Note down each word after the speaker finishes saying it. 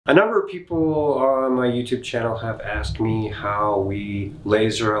A number of people on my YouTube channel have asked me how we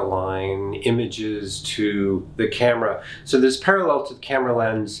laser align images to the camera. So this parallel to the camera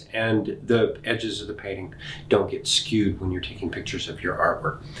lens and the edges of the painting don't get skewed when you're taking pictures of your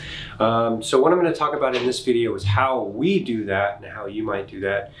artwork. So what I'm going to talk about in this video is how we do that and how you might do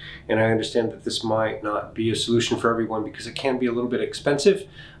that. And I understand that this might not be a solution for everyone because it can be a little bit expensive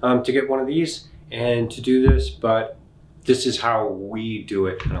to get one of these and to do this, but this is how we do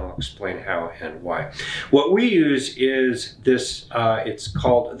it, and I'll explain how and why. What we use is this, it's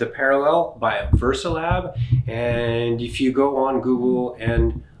called The Parallel by Versalab, and if you go on Google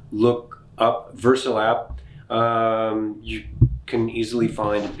and look up Versalab, you can easily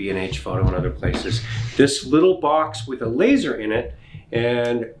find B&H Photo and other places. This little box with a laser in it,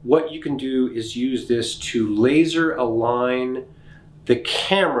 and what you can do is use this to laser align the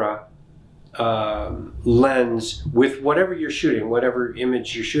camera lens with whatever you're shooting, whatever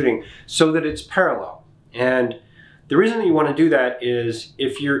image you're shooting, so that it's parallel. And the reason that you want to do that is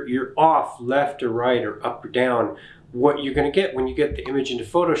if you're off left or right or up or down, what you're going to get when you get the image into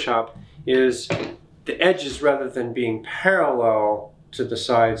Photoshop is the edges, rather than being parallel to the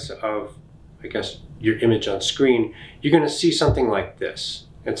sides of, I guess, your image on screen, you're going to see something like this.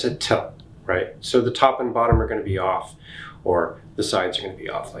 It's a tilt, right? So the top and bottom are going to be off, or the sides are going to be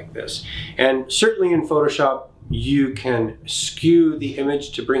off like this. And certainly in Photoshop, you can skew the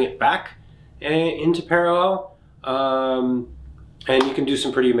image to bring it back into parallel. And you can do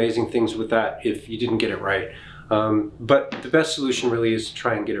some pretty amazing things with that if you didn't get it right. But the best solution really is to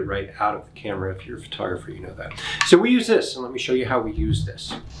try and get it right out of the camera. If you're a photographer, you know that. So we use this, and let me show you how we use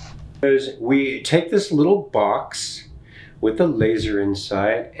this. We take this little box with the laser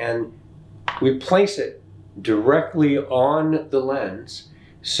inside, and we place it directly on the lens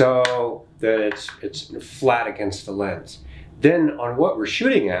so that it's flat against the lens. Then on what we're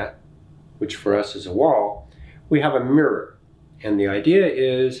shooting at, which for us is a wall, we have a mirror. And the idea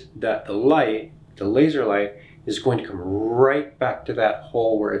is that the light, the laser light, is going to come right back to that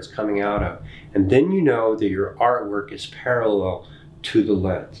hole where it's coming out of. And then you know that your artwork is parallel to the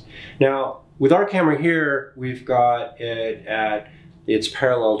lens. Now, with our camera here, we've got it at it's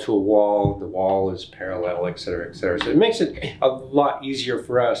parallel to a wall, the wall is parallel, etc., etc. So it makes it a lot easier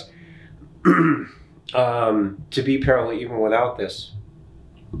for us to be parallel even without this.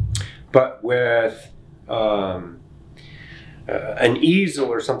 But with an easel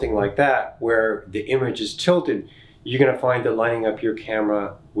or something like that, where the image is tilted, you're going to find that lining up your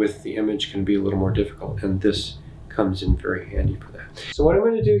camera with the image can be a little more difficult, and this comes in very handy for that. So what I'm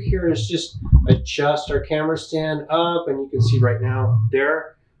going to do here is just adjust our camera stand up, and you can see right now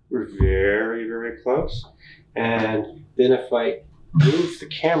there we're very, very close. And then if I move the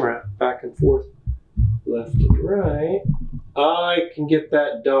camera back and forth, left and right, I can get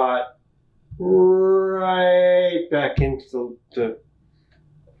that dot right back into the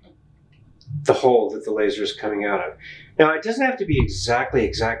hole that the laser is coming out of. Now, it doesn't have to be exactly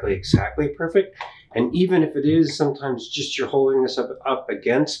perfect. And even if it is, sometimes just you're holding this up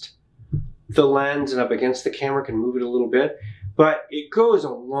against the lens and up against the camera can move it a little bit, but it goes a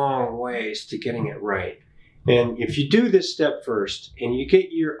long ways to getting it right. And if you do this step first and you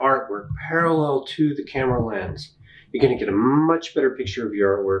get your artwork parallel to the camera lens, you're going to get a much better picture of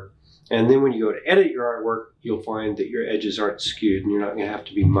your artwork. And then when you go to edit your artwork, you'll find that your edges aren't skewed and you're not going to have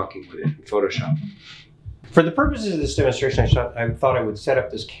to be mucking with it in Photoshop. For the purposes of this demonstration, I thought I would set up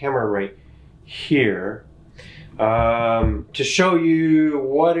this camera right here to show you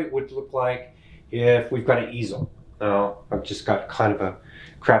what it would look like if we've got an easel. Now, I've just got kind of a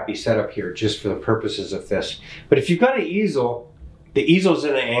crappy setup here just for the purposes of this. But if you've got an easel, the easel's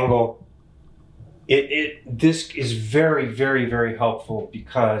in an angle. This is very, very, very helpful,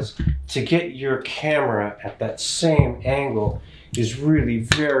 because to get your camera at that same angle is really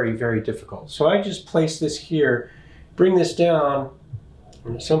very, very difficult. So I just place this here, bring this down,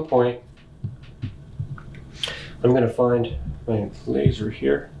 and at some point I'm going to find my laser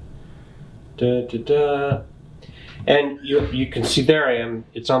here. And you can see there I am.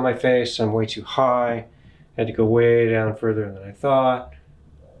 It's on my face. I'm way too high. I had to go way down further than I thought.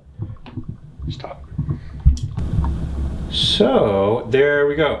 Stop. So there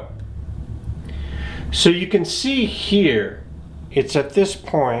we go. So you can see here, it's at this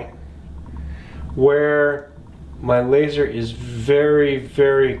point where my laser is very,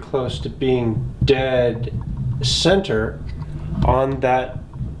 very close to being dead center on that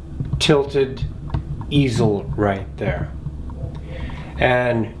tilted easel right there.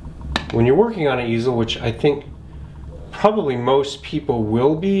 And when you're working on an easel, which I think probably most people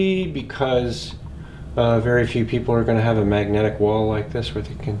will be, because Very few people are going to have a magnetic wall like this where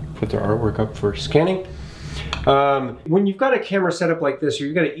they can put their artwork up for scanning. When you've got a camera set up like this, or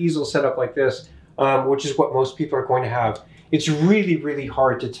you've got an easel set up like this, which is what most people are going to have, it's really, really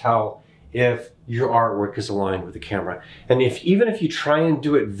hard to tell if your artwork is aligned with the camera. And even if you try and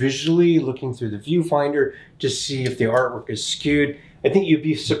do it visually, looking through the viewfinder to see if the artwork is skewed, I think you'd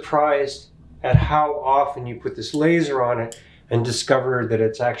be surprised at how often you put this laser on it and discover that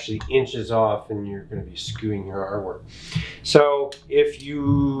it's actually inches off and you're going to be skewing your artwork. So if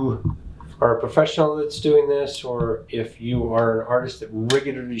you are a professional that's doing this, or if you are an artist that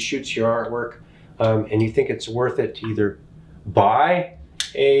regularly shoots your artwork and you think it's worth it to either buy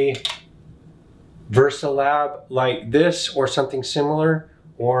a VersaLab like this or something similar,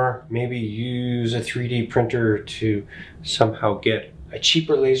 or maybe use a 3D printer to somehow get a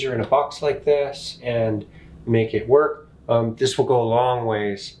cheaper laser in a box like this and make it work, this will go a long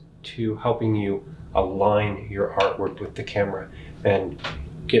ways to helping you align your artwork with the camera and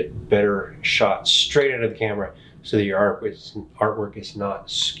get better shots straight out of the camera so that your artwork is not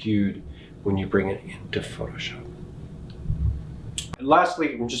skewed when you bring it into Photoshop. And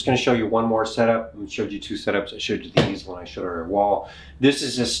lastly, I'm just going to show you one more setup. I showed you two setups. I showed you the easel and I showed our wall. This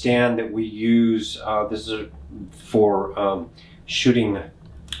is a stand that we use. This is for shooting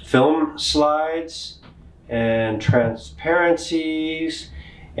film slides and transparencies.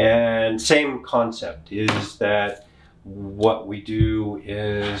 And same concept is that what we do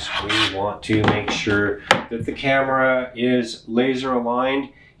is we want to make sure that the camera is laser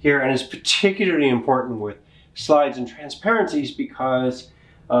aligned here, and it's particularly important with slides and transparencies because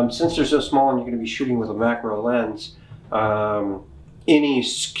since they're so small and you're going to be shooting with a macro lens, any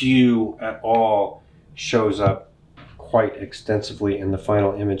skew at all shows up quite extensively in the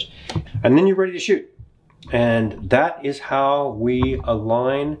final image. And then you're ready to shoot. And that is how we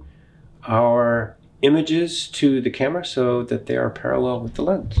align our images to the camera so that they are parallel with the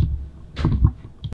lens.